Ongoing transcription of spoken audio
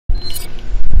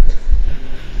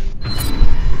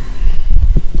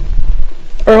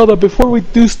Alright, hold on, before we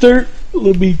do start,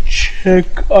 let me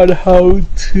check on how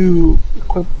to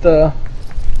equip the...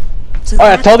 So oh,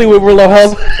 I told you we were low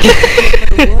health.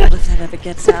 the world if that ever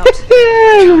gets out. Yeah,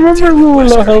 I remember we were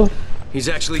low health. He's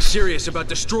actually serious about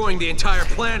destroying the entire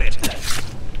planet.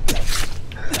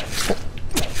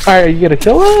 Alright, are you gonna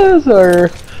kill us,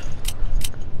 or...?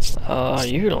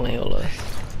 You don't heal us.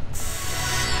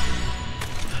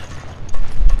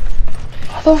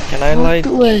 How the Can I, like...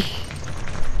 do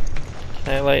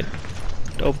Can I, like,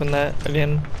 open that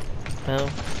again? No?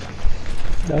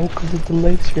 No, because of the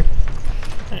legs here.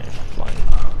 Eh, fine.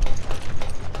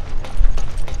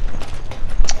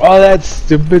 Oh, that's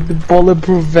stupid. The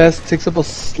bulletproof vest takes up a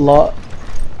slot.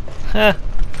 Huh.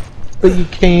 But you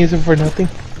can't use it for nothing.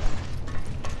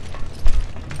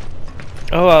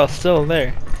 Oh, I was still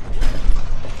there.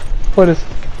 What is?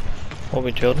 What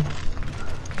we children?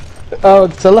 Oh,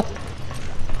 it's Zilla?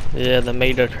 Yeah, the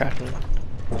Mega tracking.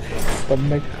 The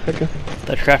Mega tracking.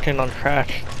 The tracking on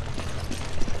trash.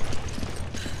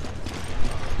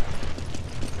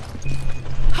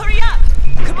 Hurry up!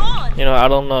 Come on! You know, I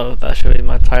don't know if that should be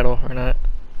my title or not.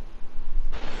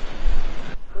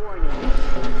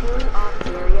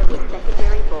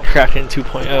 Tracking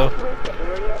 2.0.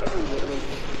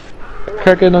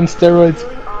 Cracking on steroids.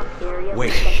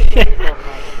 Wait.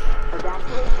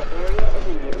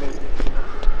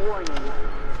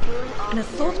 An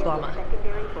assault bomber.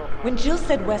 When Jill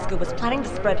said Wesker was planning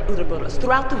to spread Ouroboros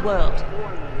throughout the world.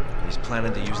 He's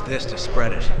planning to use this to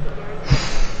spread it.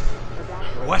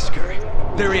 Wesker,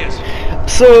 there he is.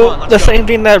 So, Come on, the let's go. same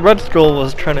thing that Red Skull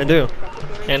was trying to do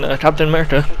in Captain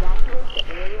America.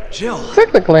 Jill,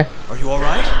 Technically. are you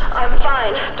alright? I'm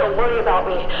fine. Don't worry about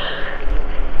me.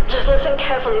 Just listen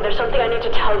carefully. There's something I need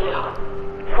to tell you.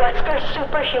 Wesker's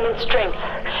superhuman strength.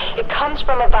 It comes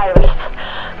from a virus,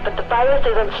 but the virus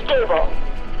is unstable.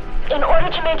 In order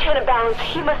to maintain a balance,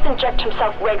 he must inject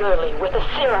himself regularly with a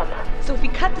serum. So if we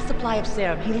cut the supply of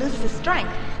serum, he loses his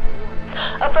strength.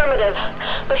 Affirmative.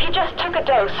 But he just took a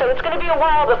dose, so it's going to be a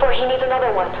while before he needs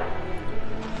another one.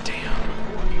 Damn.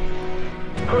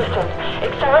 Listen,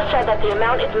 Excella said that the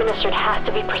amount administered has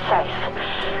to be precise.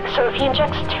 So if he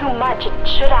injects too much, it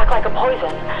should act like a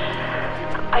poison.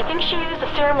 I think she used a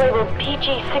serum labeled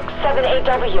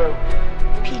PG67AW.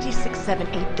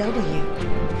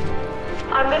 PG67AW.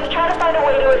 I'm going to try to find a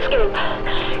way to escape.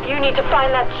 You need to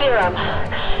find that serum.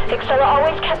 Excella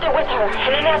always kept it with her,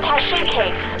 and in that attaché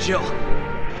case. Jill,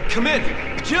 come in.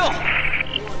 Jill!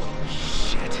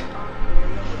 Shit.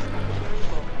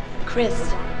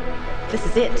 Chris, this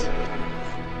is it.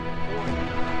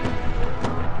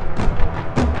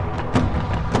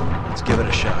 Let's give it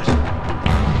a shot.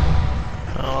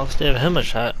 Oh, let's give him a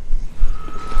shot.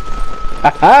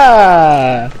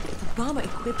 Aha! A bomber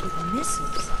equipped with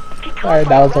missiles. Alright,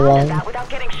 that was the wrong. That without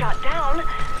getting shot down.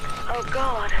 Oh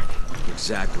God.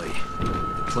 Exactly.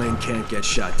 The plane can't get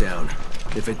shot down.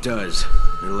 If it does,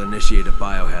 it'll initiate a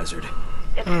biohazard.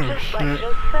 It's just like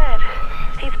Jill said.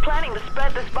 He's planning to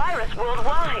spread this virus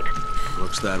worldwide.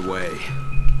 Looks that way.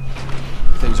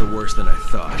 Things are worse than I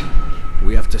thought.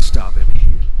 We have to stop him.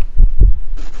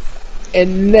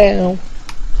 And now...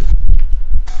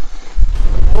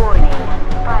 Warning.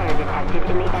 Fire detected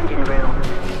in the engine room.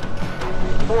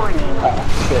 Warning.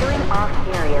 Sealing off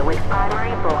area with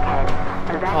primary bulkhead.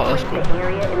 Evacuate the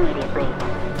area immediately.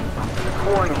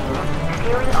 Warning.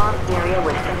 Sealing off area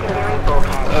with secondary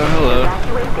bulkhead. Oh, hello.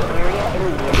 Evacuate the area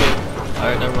immediately.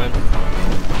 Alright, never mind.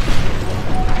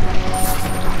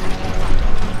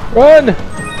 Run!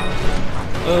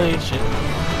 Oh, shit.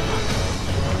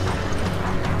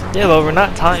 Yeah, but we're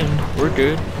not timed. We're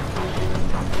good.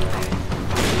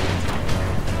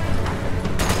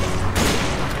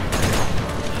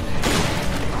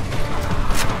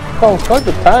 Oh, fuck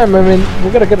the time. I mean,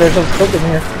 we gotta get ourselves killed in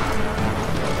here.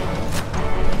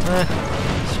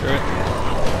 Screw it.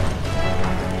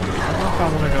 I don't know if I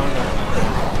want to go in there.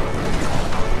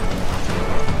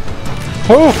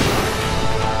 Oh!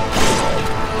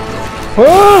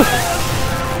 Oh!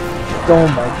 Oh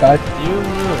my god. You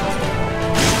move.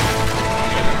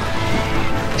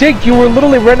 Jake, you were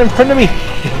literally right in front of me.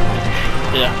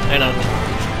 Yeah, I know.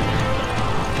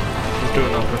 He's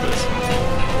doing it on purpose.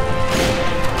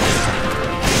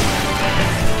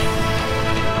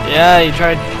 Yeah, you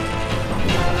tried.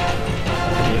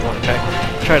 You want to try?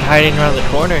 Tried hiding around the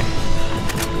corner.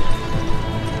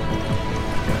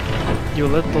 You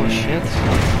little shits.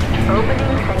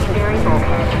 Opening secondary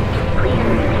bulkhead. Please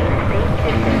maintain a safe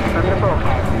distance from the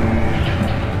bulkhead.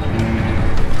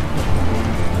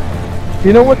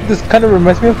 You know what this kind of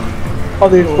reminds me of? All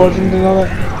the explosions and all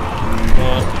that.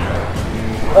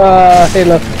 What?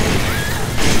 Halo.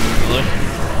 Really?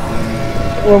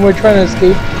 when we're trying to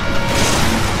escape.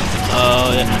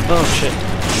 Oh yeah. Oh shit.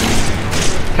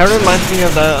 Kind of reminds me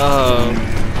of that.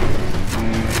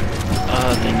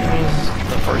 I think it was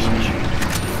the first mission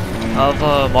of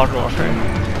Modern Warfare.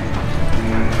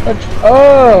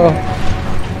 Oh.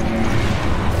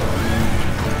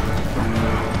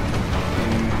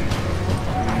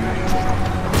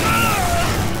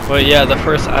 But yeah, the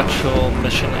first actual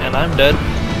mission, and I'm dead.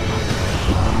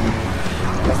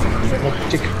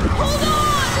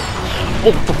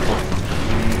 Oh, the fuck.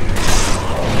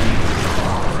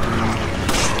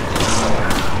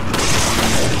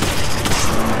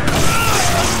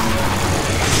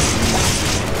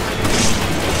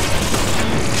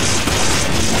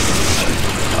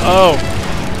 Oh.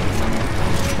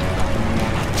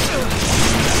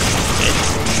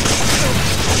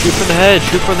 Shoot for the head,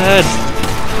 shoot for the head.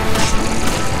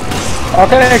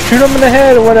 Okay, I shoot him in the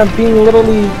head when I'm being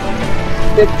literally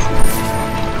hit.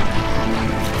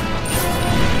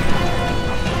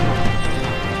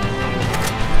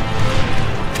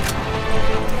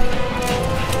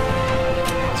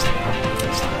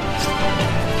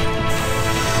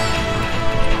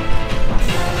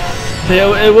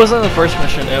 Yeah, it wasn't the first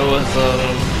mission, it was,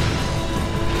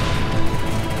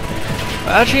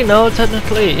 actually, no,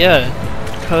 technically, yeah.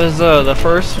 Because, the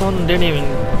first one didn't even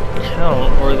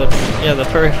count, or the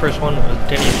very first one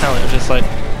didn't even count, it was just, like,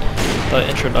 the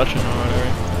introduction or whatever.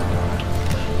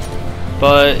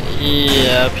 But,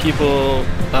 yeah, people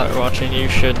that are watching, you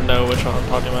should know which one I'm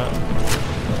talking about.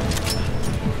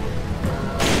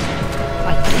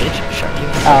 I bitch, shut you.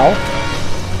 Ow.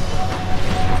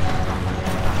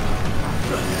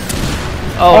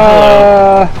 Oh,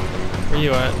 hello. Where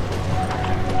you at?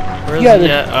 Where's yeah, he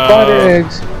the at? butter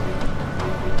eggs.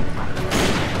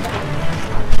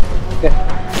 Okay.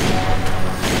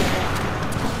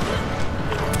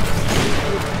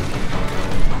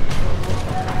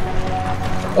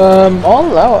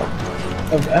 All out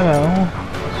of ammo.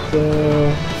 So,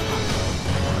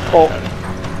 oh,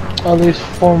 at least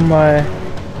for my.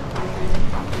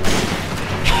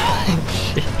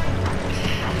 Shit.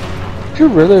 You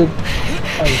really?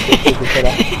 I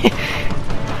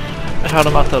shot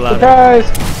him off the ladder. Surprise!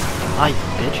 Hi,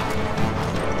 bitch.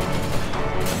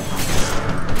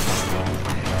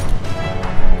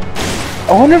 I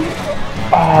wonder.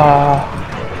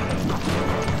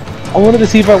 I wanted to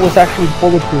see if I was actually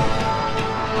bulletproof.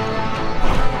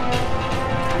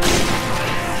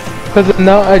 Because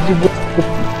now I do the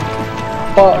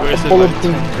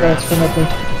bulletproof vest for nothing.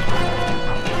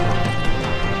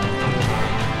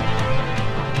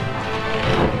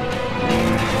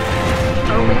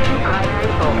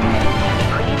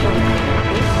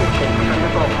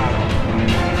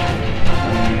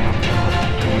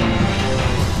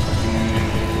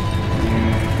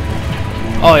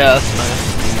 Oh yeah, that's nice.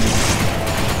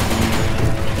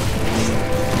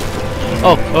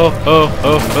 Oh,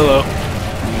 hello.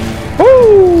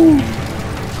 Woo!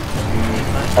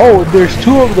 Oh, there's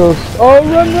two of those. Oh,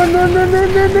 run!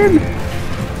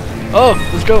 Oh,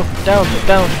 let's go. Down.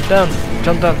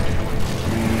 Jump down.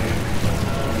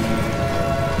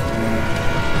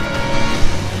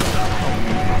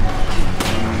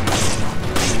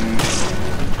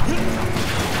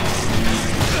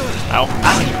 Ow,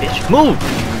 you bitch. Move!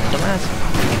 Dumbass.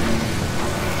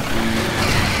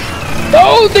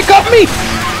 Oh, they got me!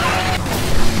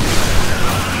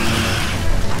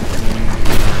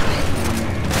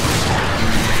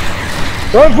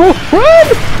 Run, fool!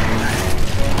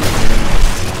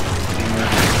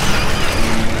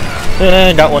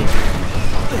 Run! Got one.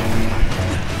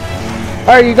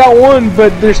 Alright, you got one,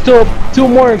 but there's still two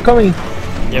more coming.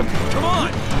 Yep. Come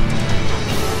on!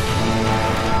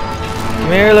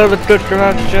 Come here, little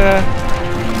cucaracha.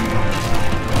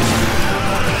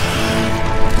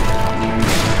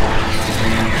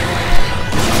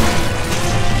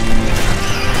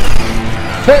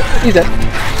 He's dead.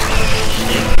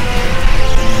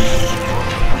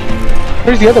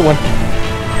 Where's the other one?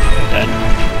 Dead.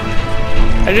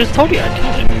 I just told you I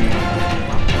killed it.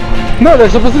 No,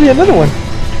 there's supposed to be another one.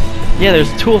 Yeah,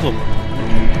 there's two of them.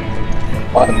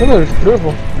 Oh, I thought there was three of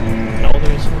them. No,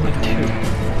 there's only two.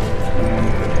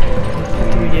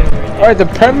 Alright, the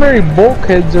primary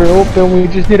bulkheads are open. We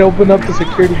just need to open up the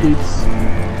security gates.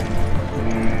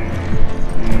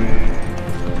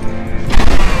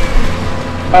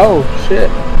 Oh, shit.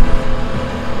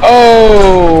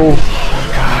 Oh!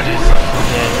 God, it's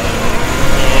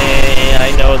yeah,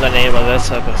 I know the name of this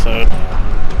episode.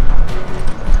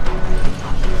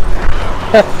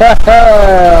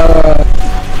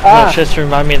 It just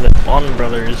remind me of the Bond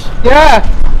Brothers. Yeah!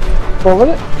 What was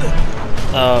it?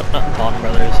 Not Bond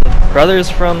Brothers. Brothers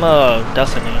from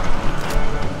Destiny.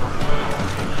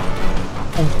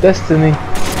 Destiny.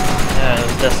 Yeah,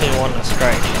 Destiny 1 to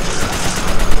strike.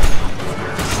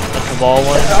 The Cabal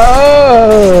one.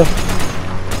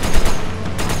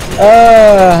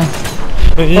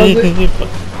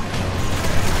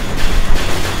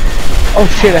 Oh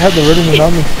shit, I have the rhythm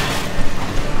on me.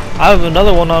 I have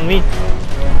another one on me.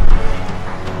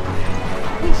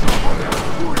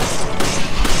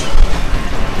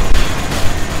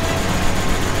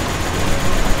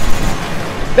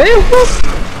 Damn, fuck!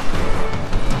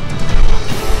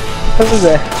 What was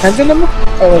that? Handgun number? Oh,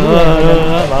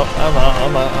 I'm out.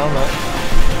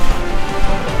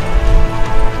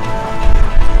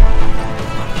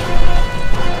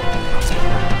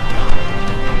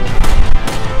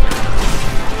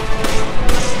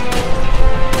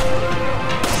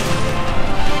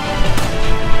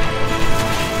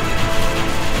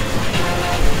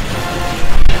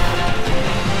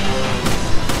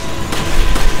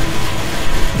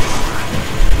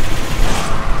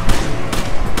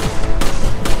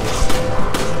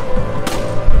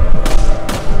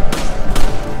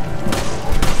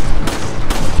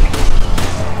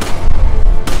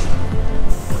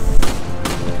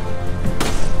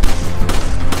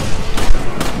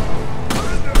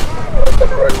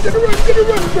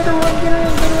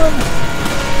 Gotta run.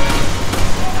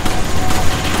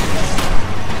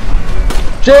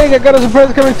 Jake, I got a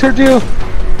surprise coming towards you.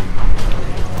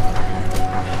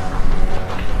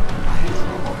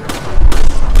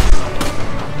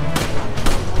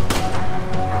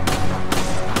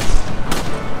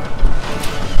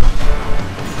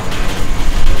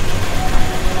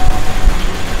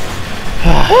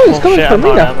 Oh, he's coming for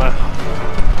me now.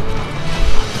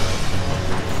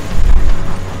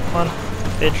 Come on,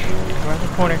 bitch. Come around the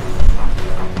corner.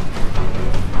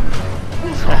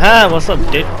 Haha, what's up,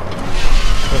 dude?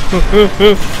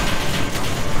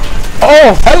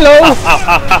 Oh, hello!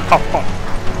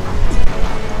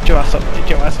 Get your ass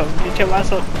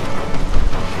up.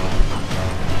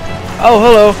 Oh,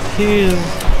 hello. He's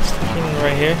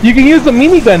right here. You can use the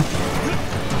minigun.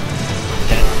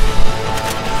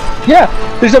 Yeah,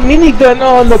 there's a minigun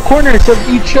on the corners of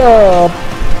each,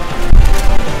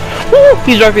 Woo!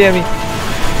 He's driving at me.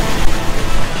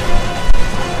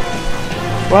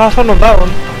 Well, have fun on that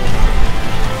one.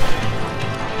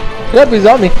 Yep, he's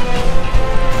on me.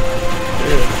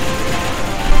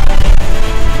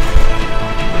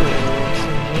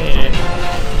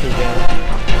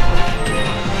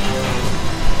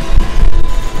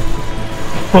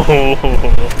 Well,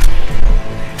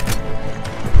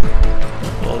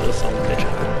 this son of a bitch.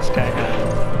 This guy had.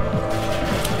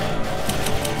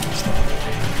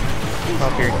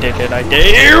 Up your dickhead, I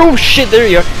dare. Oh shit, there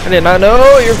you are. I did not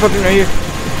know you're fucking right here.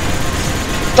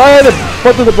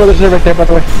 Both of the brothers are right there, by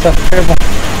the way. So, careful.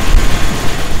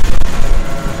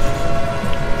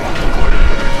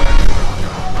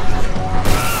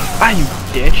 Ah, you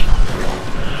bitch.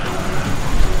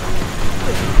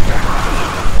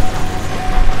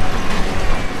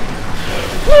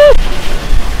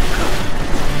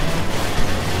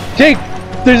 Jake,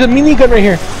 there's a minigun right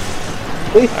here.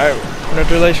 Please. Alright,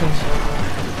 congratulations.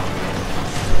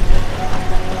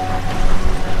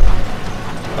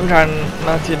 I'm trying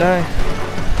not to die.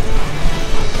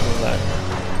 What was that?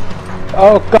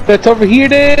 Oh god, that's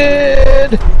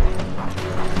overheated!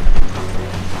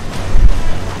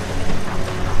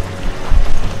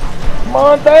 Come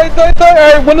on, die!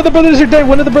 Alright, one of the brothers are dead, I'm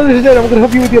gonna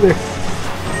help you with the other.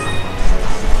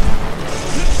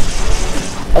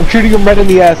 I'm shooting him right in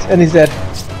the ass, and he's dead.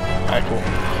 Alright, cool.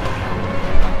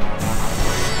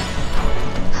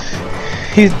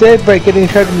 He's dead by getting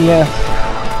shot in the ass.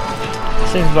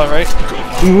 Seems about right.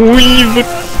 Weave!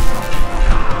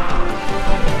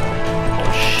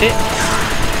 Oh shit.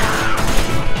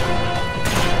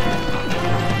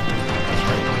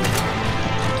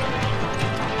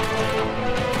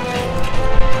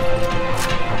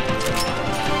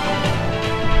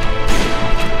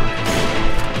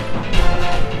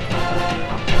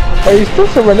 Are you still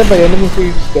surrounded by enemies or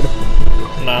you just gotta...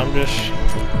 No, I'm just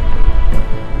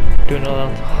doing a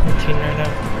little hunting right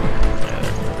now.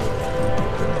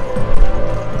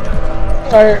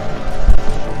 Alright.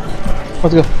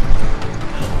 Let's go.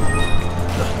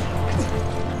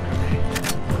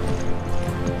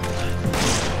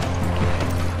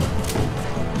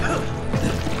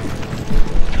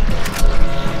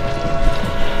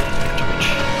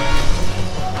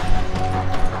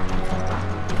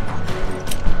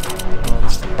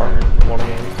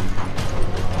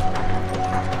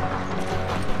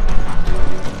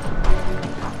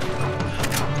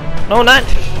 No, not.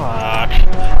 Fuck.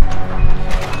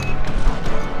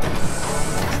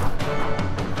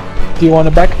 Do you want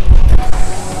it back?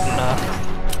 Nah.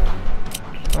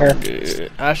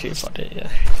 Actually, fuck it, yeah.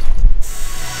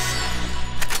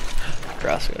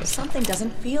 Gracias. Something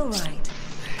doesn't feel right.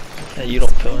 Yeah, you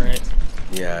don't feel right.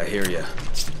 Yeah, I hear ya.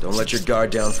 Don't let your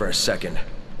guard down for a second.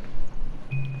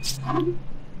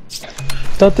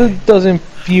 Something doesn't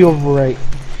feel right.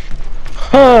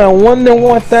 Huh, I wonder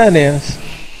what that is.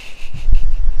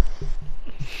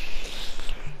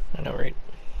 I know, right?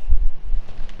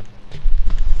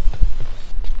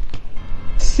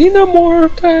 See no more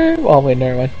time. Oh wait,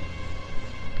 never mind.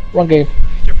 Wrong game.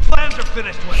 Your plans are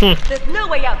finished with. There's no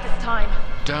way out this time.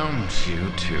 Don't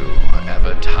you two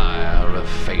ever tire of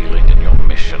failing in your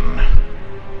mission?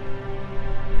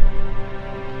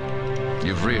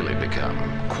 You've really become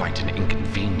quite an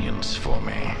inconvenience for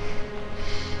me.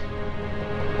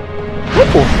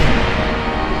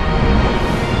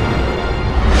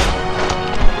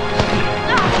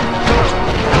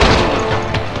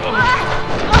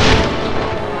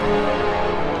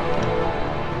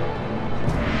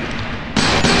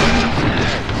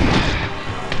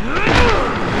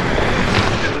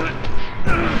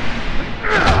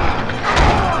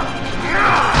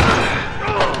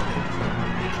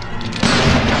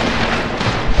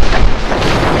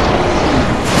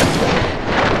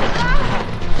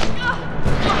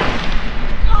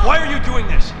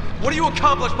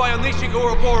 Accomplished by unleashing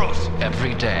Ouroboros.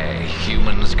 Every day,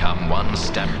 humans come one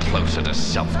step closer to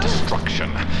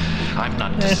self-destruction. I'm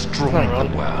not destroying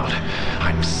the world.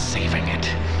 I'm saving it.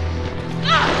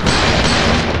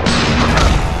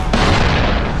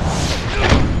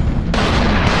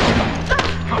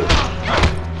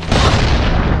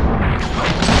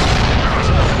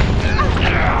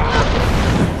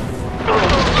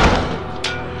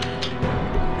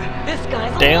 This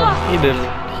guy's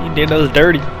Damn, he did us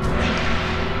dirty.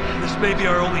 May be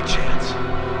our only chance.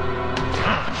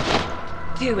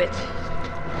 Do it.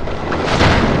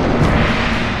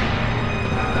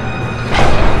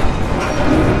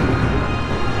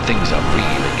 Things are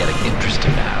really getting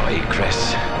interesting now, eh,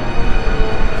 Chris?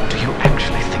 Do you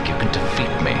actually think you can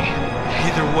defeat me?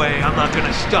 Either way, I'm not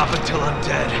gonna stop until I'm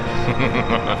dead.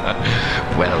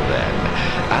 Well then,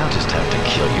 I'll just have to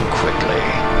kill you quickly.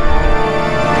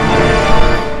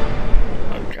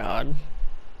 Oh god.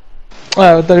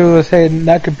 Oh, I thought you were saying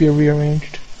that could be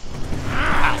rearranged.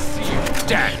 I'll see you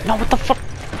dead. No, what the fuck?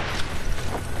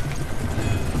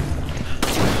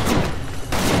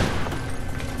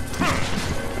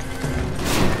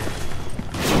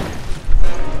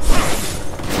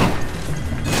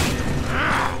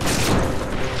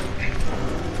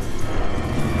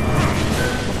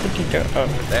 Oh.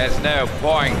 There's no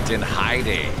point in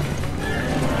hiding.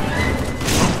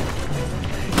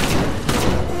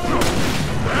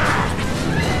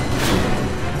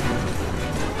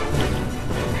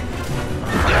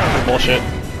 Bullshit.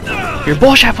 Your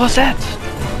bullshit was that?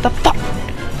 The fuck?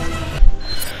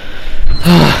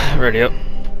 Ready up.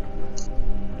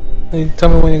 Hey, tell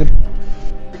me when you're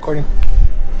recording.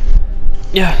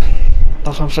 Yeah,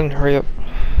 that's what I'm saying. Hurry up.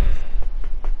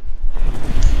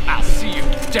 I'll see you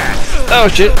dead. Oh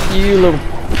shit, you little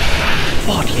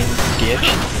fucking bitch.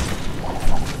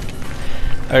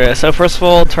 Okay, so first of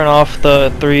all, turn off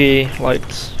the 3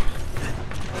 lights.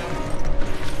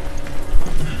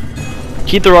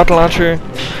 Keep the rocket launcher,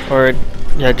 or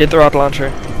yeah, get the rocket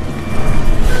launcher.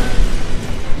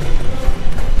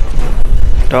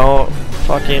 Don't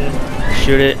fucking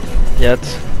shoot it yet.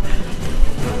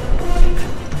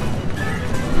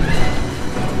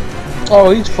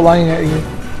 Oh, he's flying at you.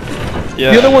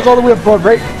 Yeah. The other one's all the way above,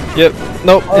 right? Yep.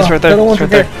 Nope. It's right there. It's right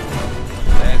there.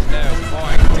 There's no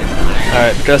point in hiding.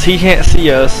 Alright, because he can't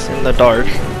see us in the dark.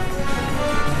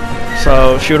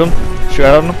 So shoot him. Shoot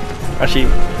at him. Actually,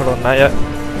 hold on, not yet.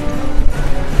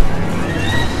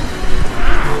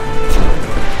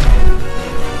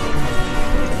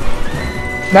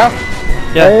 Now?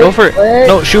 Yeah, Wait, go for it. wait.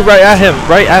 No, shoot right at him.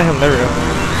 Right at him. There we go.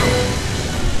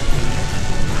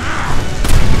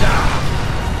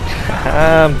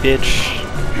 Bitch.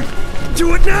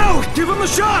 Do it now! Give him a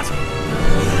shot!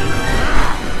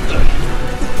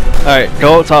 Alright,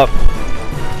 go up top.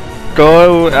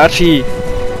 Go, actually.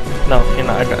 No, you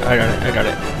know, I got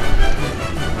it.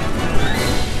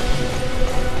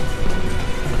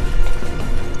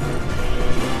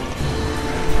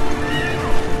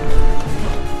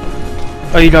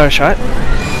 Oh, you got a shot?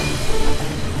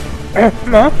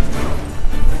 No?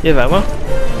 You have ammo?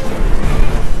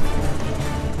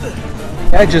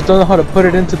 Yeah, I just don't know how to put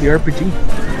it into the RPG.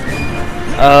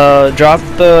 Drop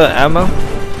the ammo.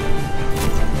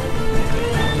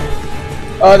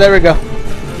 Oh, there we go.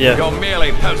 Yeah. You're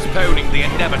merely postponing the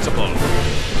inevitable.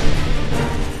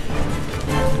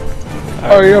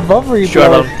 Oh, you're above or you Shoot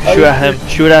at him. Shoot at him.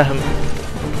 Shoot at him.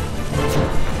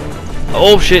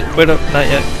 Oh shit, wait up, not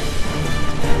yet.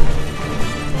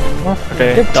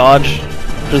 Okay, dodge.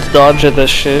 Just dodge at this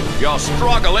shit. Your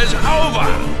struggle is over!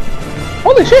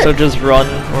 Holy shit! So just run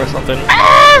or something.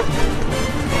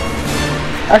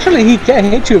 Actually, he can't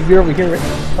hit you if you're over here.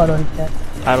 Oh no, he can't.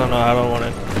 I don't know, I don't want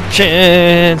to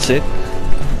chance it.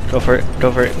 Go for it,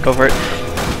 go for it, go for it.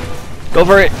 Go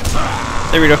for it!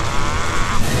 There we go.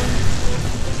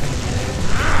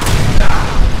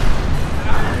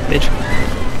 Bitch.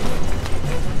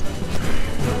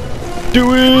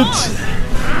 Do it!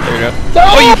 There we go. No!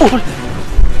 Oh, you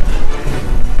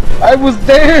I was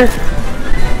there!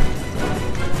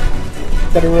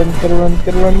 Gotta run, gotta run,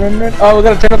 gotta run, run. Oh, we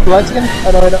gotta turn up the lights again?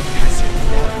 Oh no, I don't.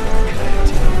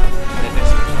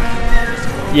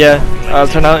 Yeah, I'll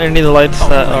turn out any of the lights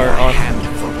that are on.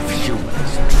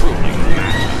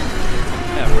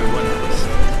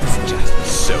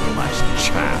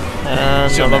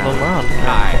 And none of them are on.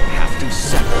 I have to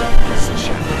separate this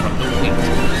chaff from the wheat.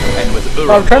 And with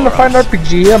I'm trying to find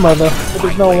RPG ammo though, but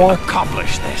there's no one.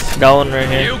 accomplish this. Got one right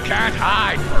here. You can't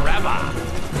hide forever.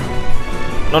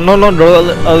 No, no, no, no,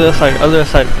 other side, other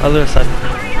side, other side.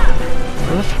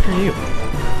 Where the fuck are you?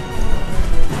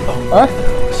 Huh?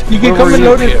 You can come and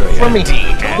load it for me.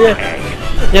 Yeah.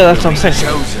 Yeah, that's what I'm saying.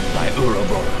 Chosen by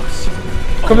Ouroboros.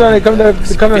 Come down here, come down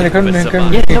here, come down here, come down here, come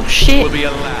down here. Yeah, no shit. Will be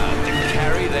allowed to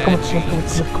carry their Come on,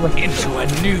 genes come on. into a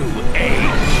new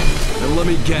age. And let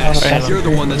me guess, Alright, you're the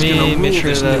one that's gonna rule make sure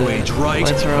this the new age, right?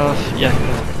 lights are off. Yeah.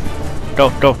 Go,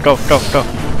 go, go, go, go.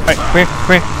 Alright, come here,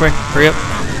 come here, come here. Hurry up.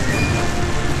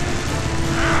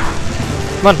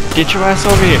 Come on, get your ass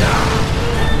over here.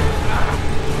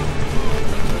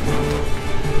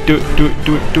 Do it, do it,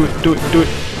 do it, do it, do it, do it.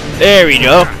 There we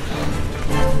go.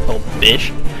 Oh,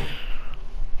 bitch.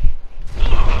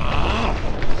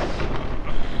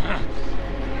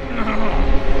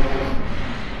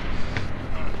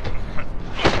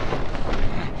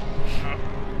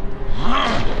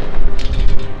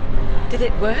 Did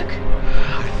it work?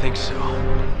 I think so.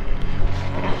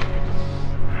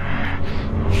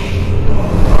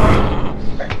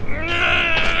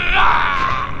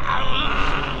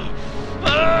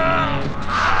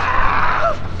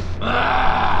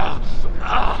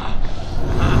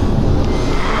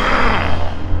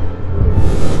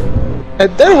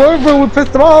 It didn't work, but we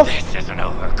pissed him off. This isn't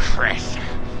over, Chris.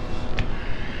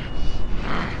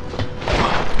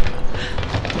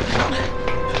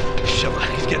 Shit,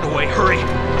 he's getting away, hurry!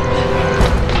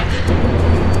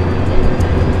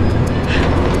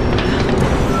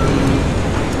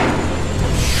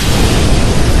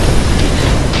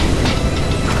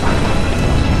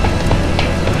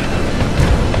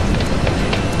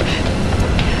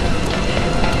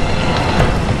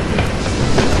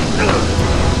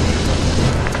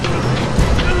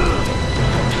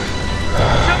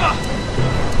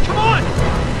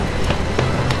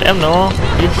 Damn, no.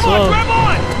 You're slow.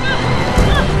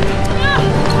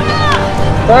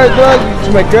 Sorry, dog, it's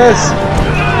my dress.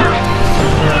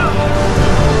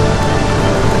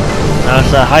 Now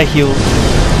it's a high heel.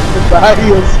 It's the high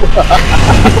heels.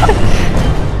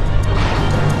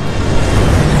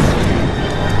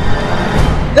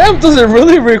 Damn, does it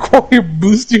really require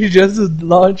booster just to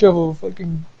launch of a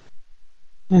fucking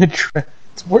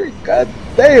transport? God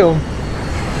damn.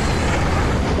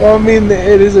 Well, I mean,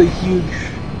 it is a huge.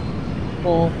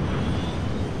 Well,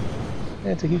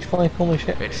 yeah, it's a huge flying. Holy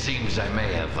shit. It seems I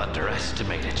may have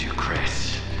underestimated you,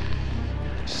 Chris.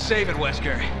 Save it,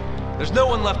 Wesker. There's no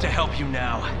one left to help you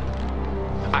now.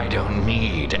 I don't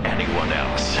need anyone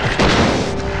else.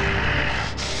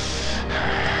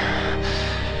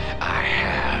 I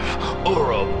have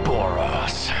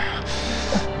Ouroboros.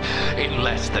 In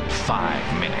less than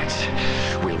 5 minutes,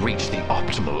 we'll reach the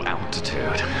optimal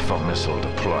altitude for missile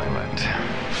deployment.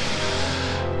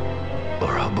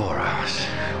 Ouroboros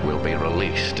will be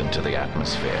released into the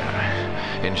atmosphere,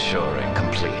 ensuring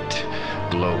complete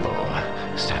global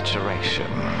saturation.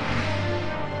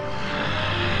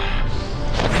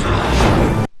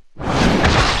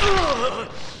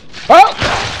 Oh!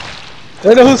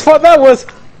 I know whose fault that was!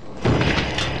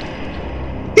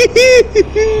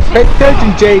 Pay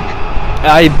attention, Jake!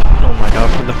 Oh my god,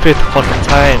 for the 5th fucking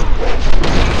time.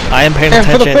 I am paying And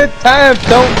attention. for the 5th time,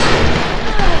 don't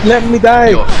let me die!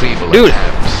 Your feeble Dude,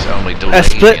 attempts only delay A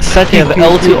split second of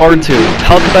L2 R2.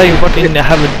 How could I fucking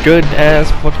have a good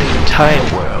ass fucking time?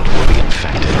 The world will be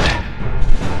infected.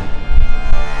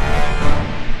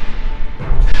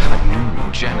 A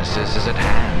new genesis is at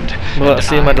hand. Well, and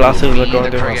see, I my glasses will are be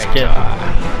going the through my creator. skin.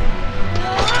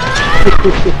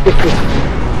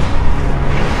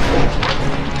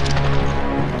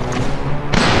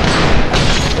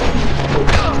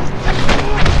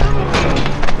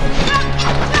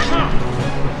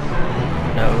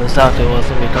 exactly what's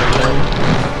gonna be coming in.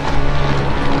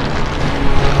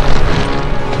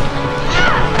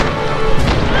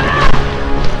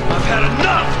 I've had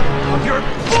enough of your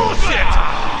bullshit!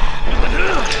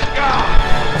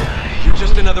 You're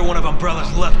just another one of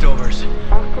Umbrella's leftovers.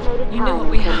 You know what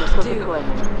we have to do.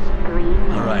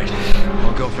 Alright,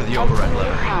 I'll go for the override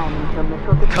lever.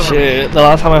 Shit, the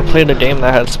last time I played a game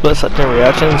that had split second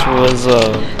reactions was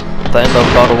the end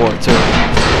of God of War 2.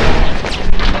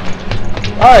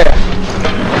 Oh yeah.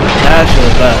 That shit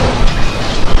was bad.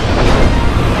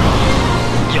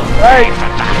 Alright.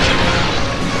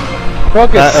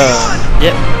 Focus.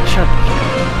 Yeah, shut up.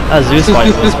 That Zeus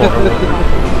fight was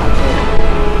horrible.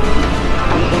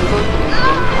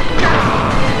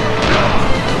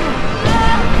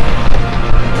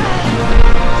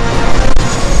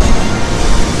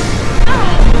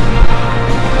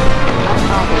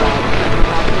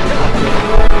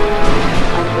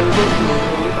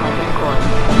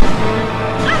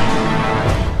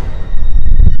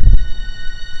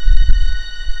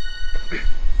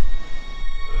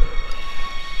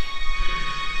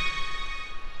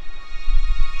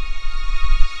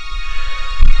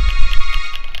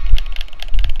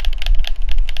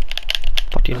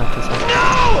 Fuck you, not this one.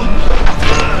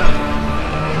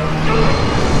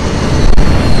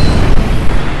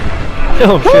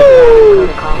 Oh shit.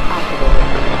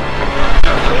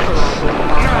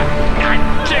 I'm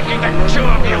taking the two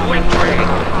of you with me.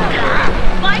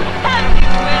 Like hell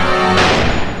you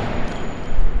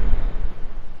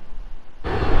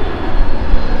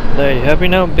will! There, you happy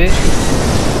now, bitch?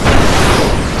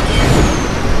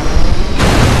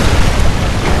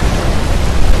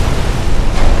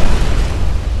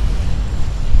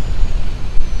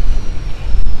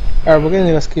 Alright, we're gonna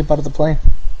need to escape out of the plane.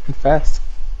 And fast.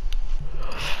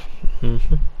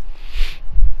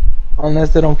 Unless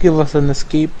they don't give us an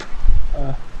escape.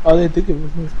 Oh, they did give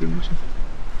us an escape mission.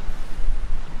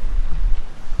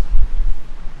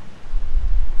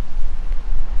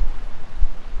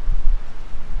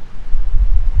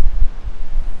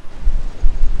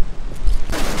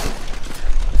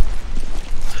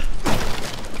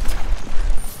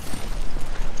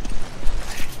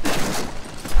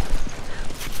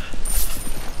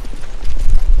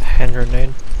 Hand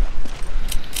grenade.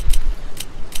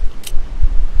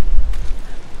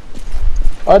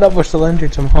 Oh, that was still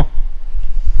injured somehow.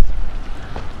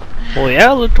 Well,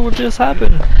 yeah, look what just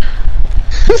happened.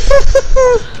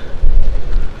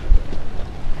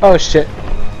 Oh shit.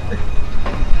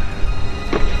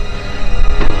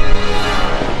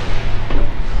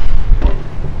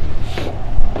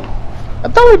 I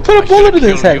thought we put a bullet in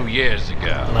his head. You years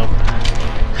ago. No.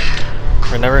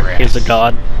 Remember, he's a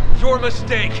god. Your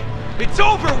mistake. It's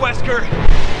over, Wesker.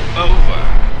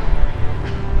 Over.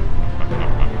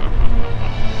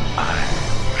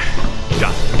 I'm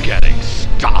just getting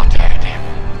started.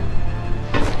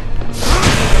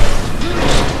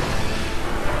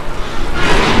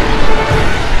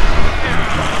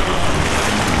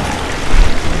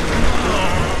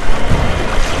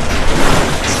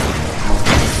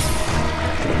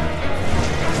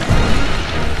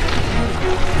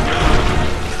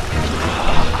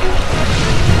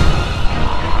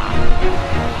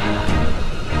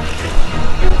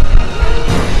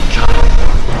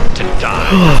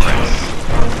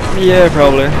 Yeah,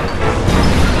 probably.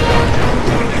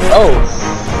 Oh.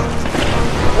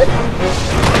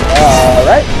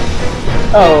 Alright.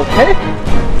 Okay.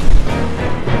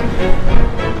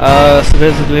 So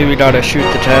basically we gotta shoot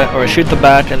the chest, or shoot the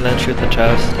back and then shoot the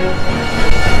chest.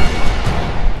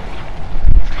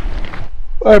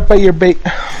 Alright, bite your bait.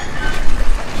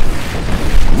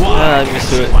 I'm used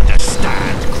to it.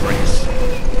 Understand, Chris?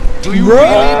 Do you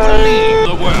really believe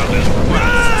the world is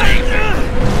worth saving?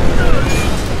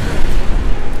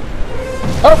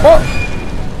 Oh, oh.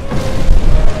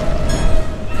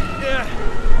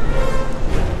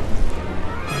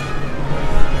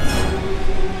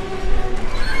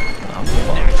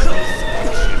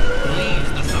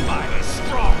 Leaves the survivors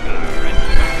stronger and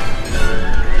better.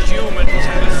 Humans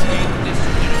have escaped this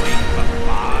way for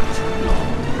far too long.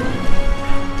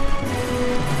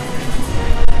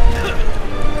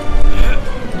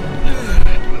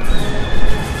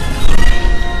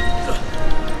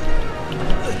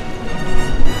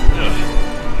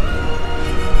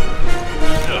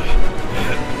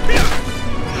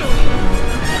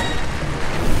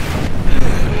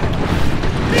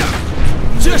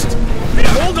 Just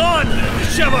hold on,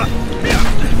 Sheva.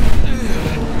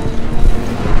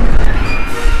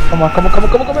 Come on, come on, come on,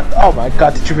 come on, come on. Oh my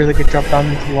god, did you really get dropped down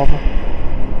into the lava?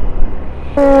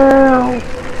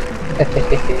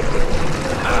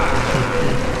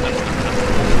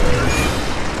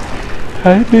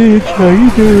 Hi bitch, how you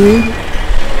doing?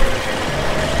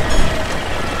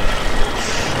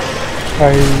 How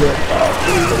you doing?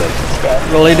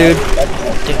 Really, dude?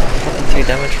 Didn't fucking take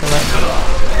damage from that.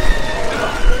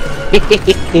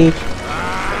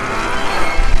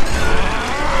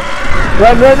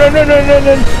 Run!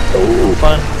 Oh,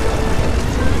 Fun.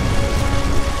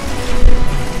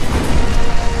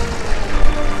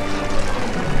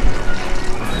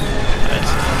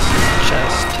 Nice.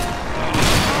 Chest.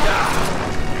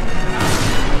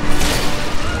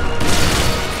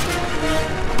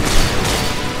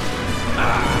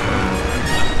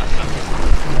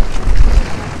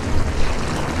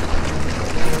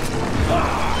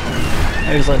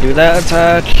 Excellent, do that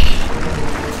attack.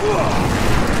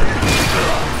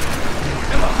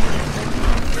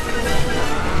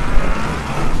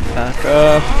 Back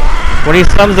up. When he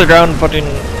slams the ground, putting.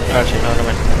 Actually, no, never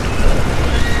mind.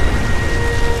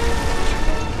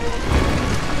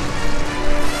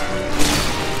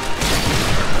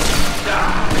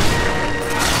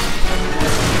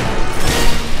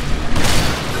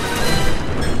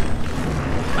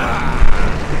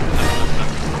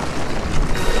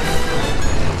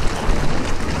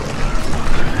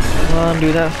 Come on,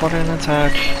 do that fucking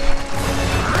attack.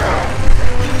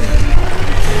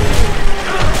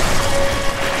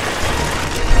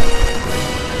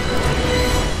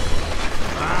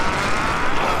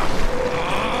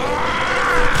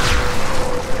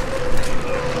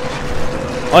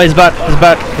 Oh, he's back, he's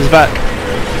back, he's back.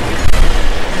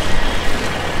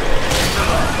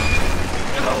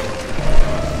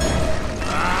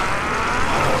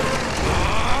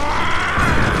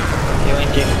 You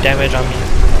ain't doing damage on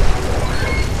me.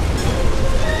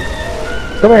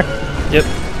 come here. Yep.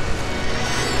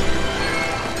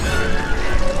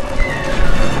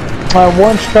 I have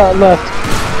one shot left.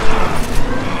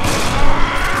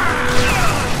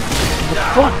 What the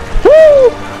fuck? Woo!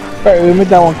 Alright, we made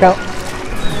that one count.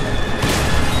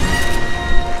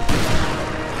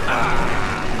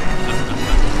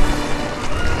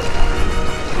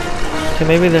 Okay,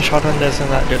 maybe the shotgun isn't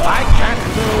that good. I can't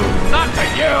do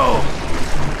nothing, you!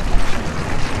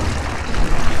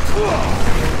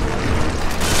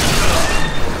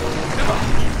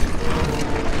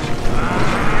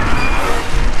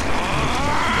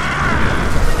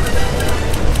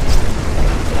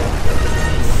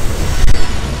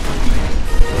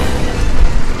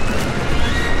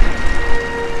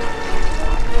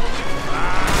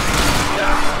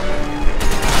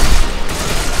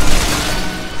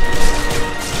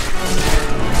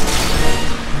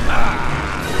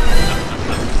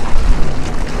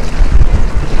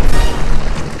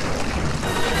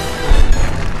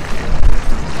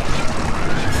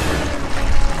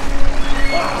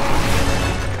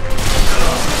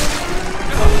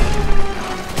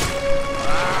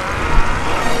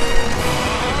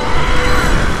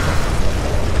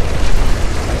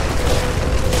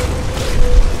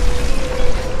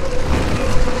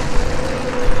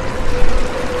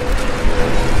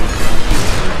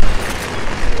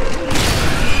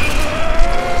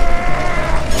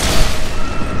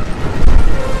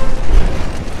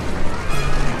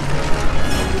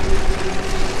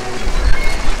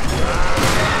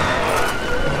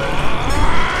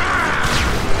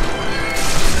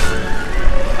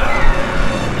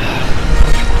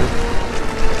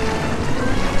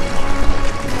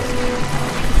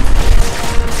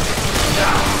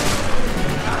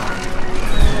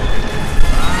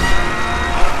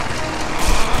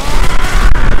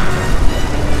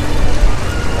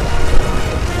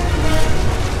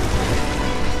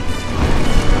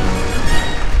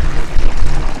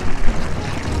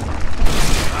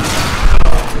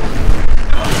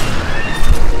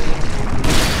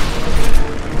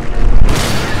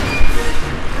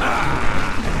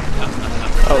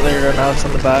 Mouse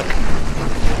on the back.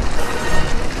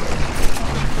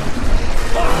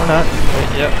 Or not.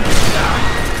 Wait, yep.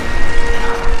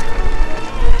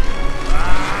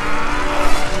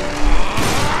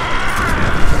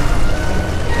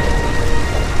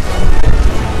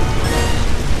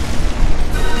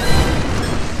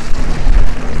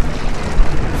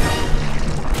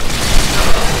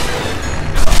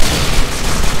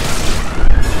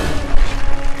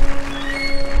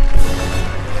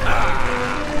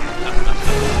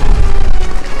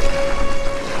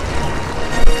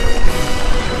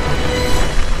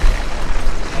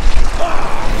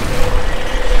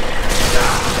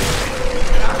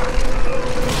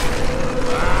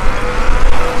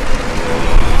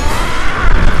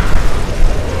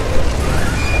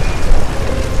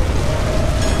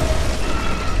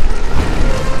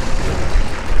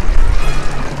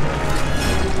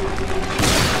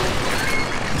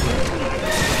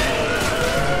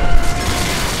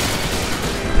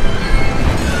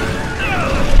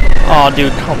 Aw,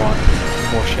 dude, come on.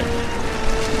 Bullshit.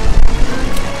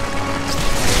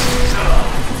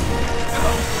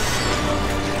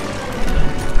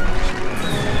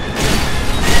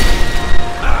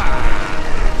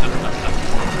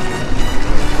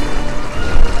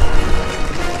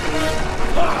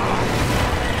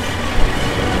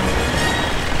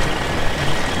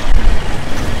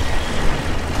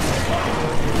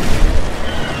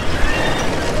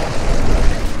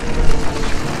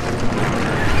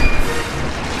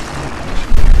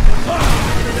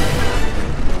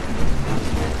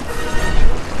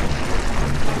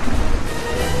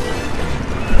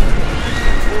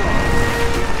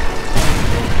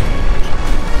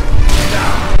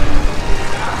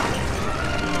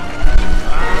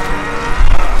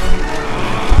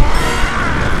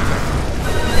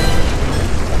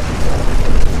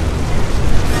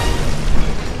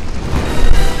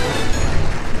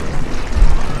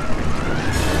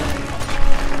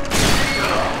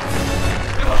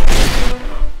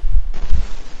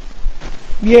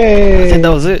 Yay! I think that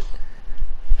was it.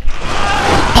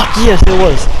 Fuck yes, it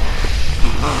was.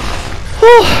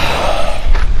 Whew.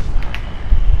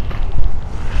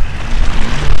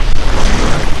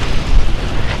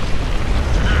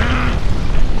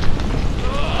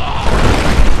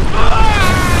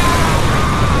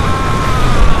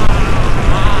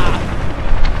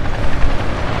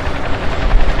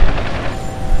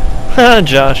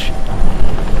 Josh.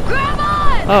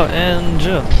 Oh, and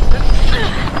Jill.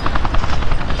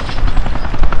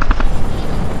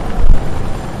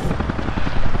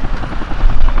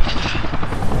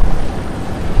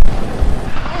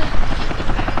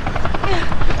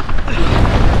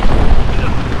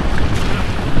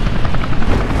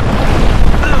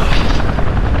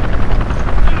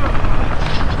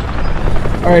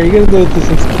 Alright, you gotta go with this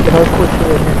and keep it hardcore for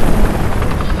right here.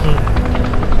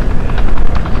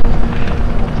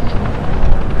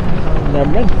 Now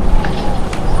run.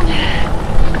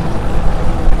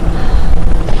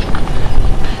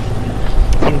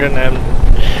 I'm gonna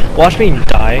watch me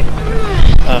die.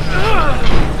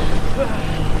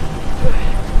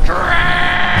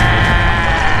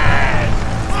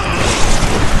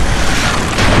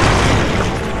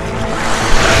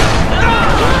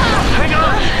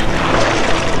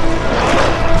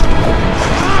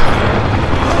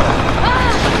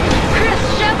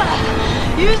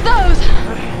 Use those!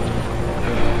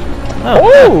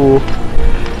 Oh!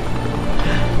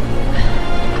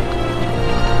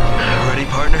 Ready,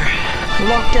 partner?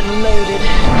 Locked and loaded.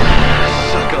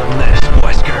 Suck on this,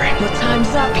 Wesker. Your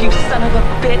time's up, you son of a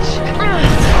bitch.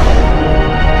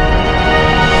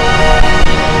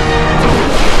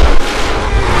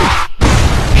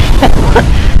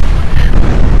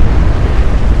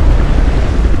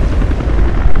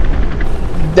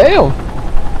 Damn!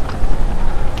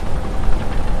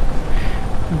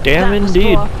 Damn That was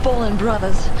indeed. for our fallen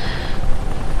brothers.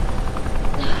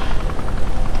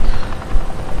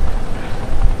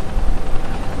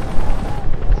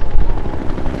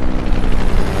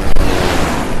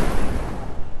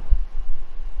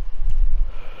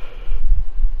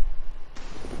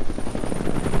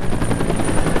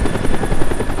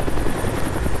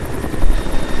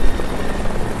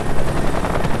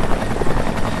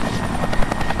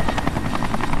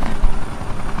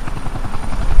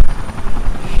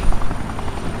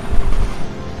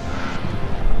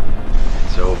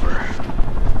 It's over.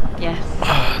 Yes,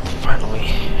 Finally.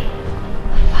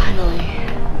 finally.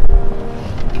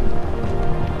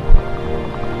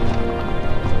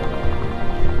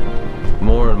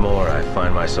 More and more, I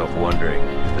find myself wondering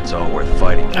if it's all worth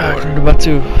fighting I'm for. about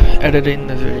to edit in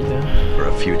the video. For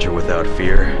a future without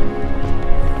fear?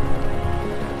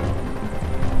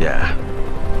 Yeah,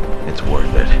 it's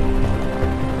worth it.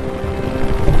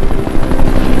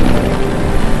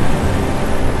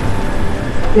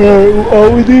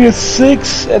 We need a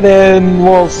 6, and then,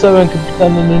 well, 7 could be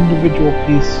done an individual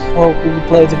piece. Well, we would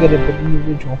play together, but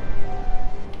individual.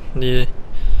 Yeah.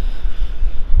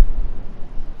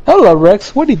 Hello,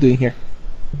 Rex. What are you doing here?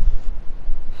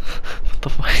 What the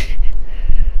fuck?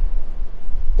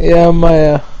 Yeah,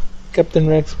 my, Captain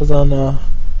Rex was on,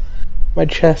 my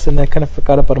chest, and I kind of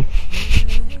forgot about him.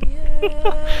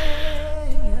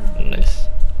 Nice.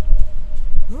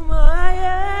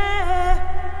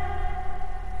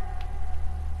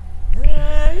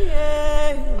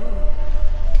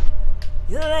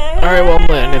 Alright, well, I'm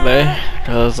gonna end it there,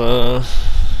 because,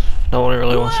 no one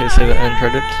really wants to see the end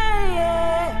credits.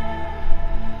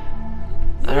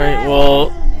 Alright, well,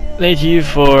 thank you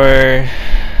for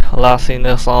lasting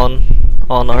this on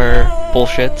our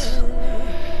bullshit.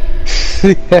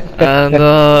 And,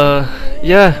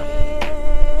 yeah.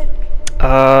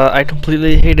 I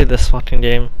completely hated this fucking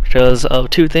game because of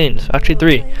two things. Actually,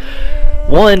 three.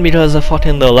 One, because of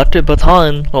fucking the electric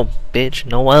baton. Oh, bitch,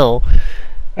 Noel.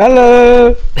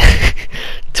 Hello.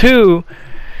 Two,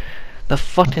 the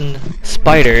fucking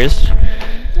spiders.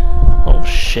 Oh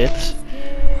shit.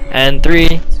 And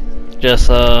three, just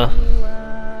a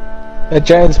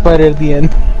giant spider at the end.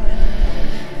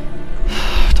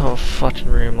 don't fucking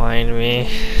remind me.